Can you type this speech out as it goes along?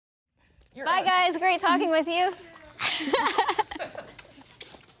Bye, guys. Great talking with you.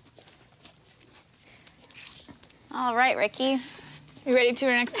 All right, Riki. You ready to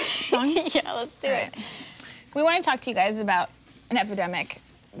our next song? Yeah, let's do it. We want to talk to you guys about an epidemic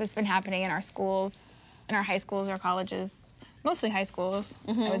that's been happening in our schools, in our high schools, our colleges, mostly high schools,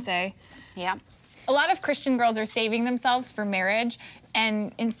 I would say. Yeah. A lot of Christian girls are saving themselves for marriage,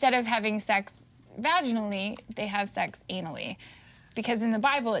 and instead of having sex vaginally, they have sex anally. Because in the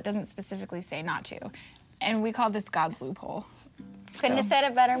Bible, it doesn't specifically say not to. And we call this God's loophole. Couldn't have said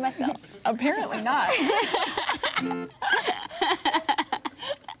it better myself. Apparently not.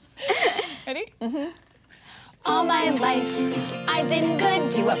 Ready? All my life, I've been good.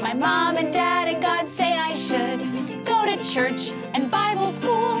 Do what my mom and dad and God say I should. Go to church and Bible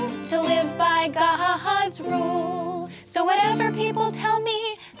school to live by God's rule. So whatever people tell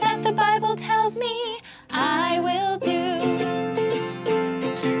me that the Bible tells me, I will do.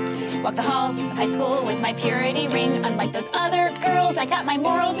 Walk the halls of high school with my purity ring. Unlike those other girls, I got my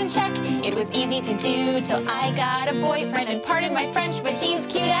morals in check. It was easy to do till I got a boyfriend. And pardon my French, but he's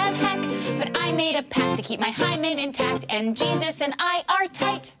cute as heck. But I made a pact to keep my hymen intact, and Jesus and I are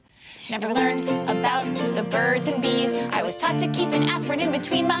tight. Never learned about the birds and bees. I was taught to keep an aspirin in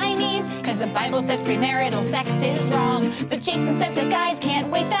between my knees, cause the Bible says premarital sex is wrong. But Jason says that guys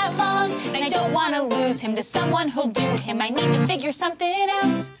can't wait that long, and I don't want to lose him to someone who'll do him. I need to figure something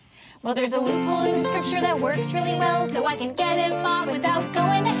out. Well, there's a loophole in scripture that works really well, so I can get him off without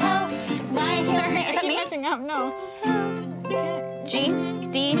going to hell. It's my Sorry, is I that keep me? messing up. No. G,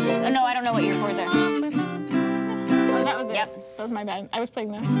 D. Oh, no, I don't know what your chords are. Oh, that was it. Yep. That was my bad. I was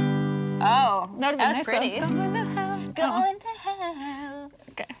playing this. Oh, That that was nice, pretty. though. Going to hell. Going to hell.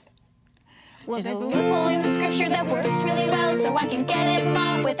 Okay. Well, There's a loophole in scripture that works really well, so I can get him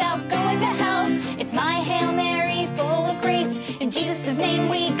off without going to hell. It's my Hail Mary full of grace. In Jesus' name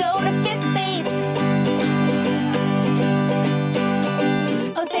we go to fifth base.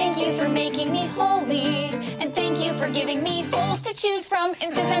 Oh, thank you for making me holy, and thank you for giving me holes to choose from.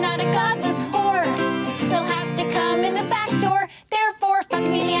 And since I'm not a godless whore, they'll have to come in the back door. Therefore, fuck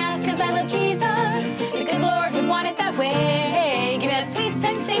me in the ass, cause I love Jesus. The good Lord would want it that way. Give me that sweet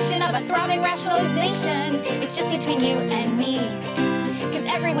sensation of a throbbing rationalization. It's just between you and me, cause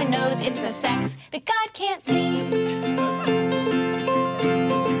everyone knows it's the sex that God can't see.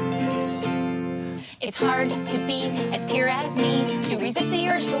 It's hard to be as pure as me, to resist the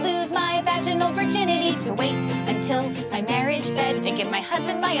urge to lose my vaginal virginity, to wait until my marriage bed to give my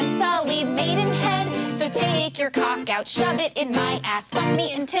husband my unsullied maidenhead. So take your cock out, shove it in my ass, fuck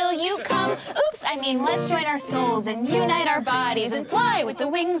me until you come. Oops, I mean let's join our souls and unite our bodies and fly with the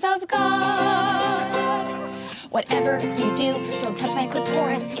wings of God. Whatever you do, don't touch my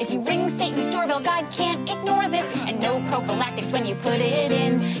clitoris. If you ring Satan's doorbell, God can't ignore this. And no prophylactics when you put it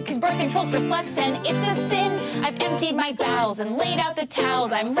in, cause birth control's for sluts and it's a sin. I've emptied my bowels and laid out the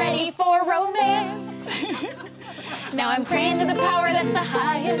towels. I'm ready for romance. Now I'm praying to the power that's the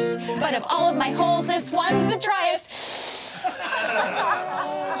highest, but of all of my holes, this one's the driest.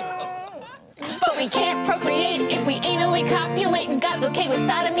 But we can't procreate if we anally copulate, and God's okay with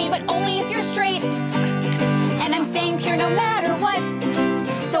sodomy, but only if you're straight. And I'm staying pure no matter what,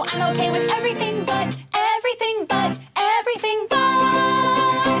 so I'm okay with everything but, everything but, everything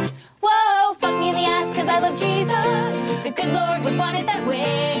but. Whoa, fuck me in the ass cause I love Jesus. The good Lord would want it that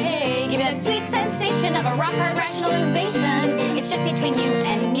way. Give me that sweet sensation of a rock hard rationalization. It's just between you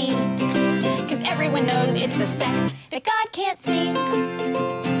and me, cause everyone knows it's the sex that God can't see.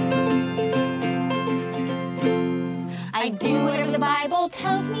 I do whatever the Bible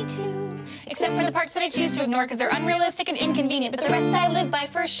tells me to, except for the parts that I choose to ignore because they're unrealistic and inconvenient, but the rest I live by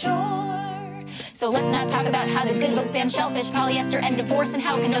for sure. So let's not talk about how the good book banned shellfish, polyester, and divorce, and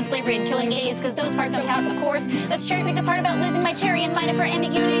how it condones slavery and killing gays, because those parts don't count, of course. Let's cherry pick the part about losing my cherry and mine it for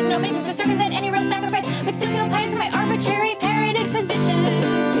ambiguities and omissions to circumvent any real sacrifice, but still feel pious in my arbitrary parroted positions.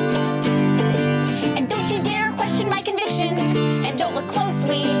 And don't you dare question my convictions, and don't look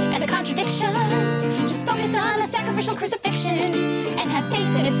closely at the contradictions. Just focus on the sacrificial crucifixion and have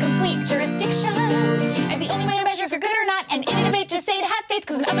faith in its complete jurisdiction as the only way to measure if you're good or not. And in a debate, just say to have faith,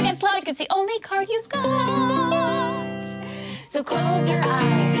 because up against logic, it's the only card you've got. So close your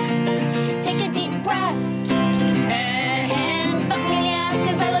eyes, take a deep breath, and fuck me in the ass,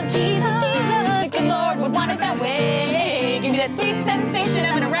 because I love Jesus, Jesus. Good Lord would want it that way. Give me that sweet sensation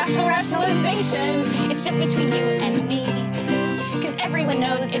of an irrational rationalization. It's just between you and me, cause everyone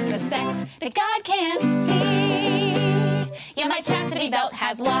knows it's the sex that God can't see. Yeah, my chastity belt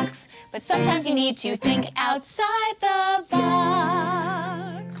has locks, but sometimes you need to think outside the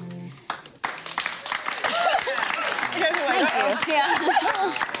box. You guys are like, Thank you. Yeah.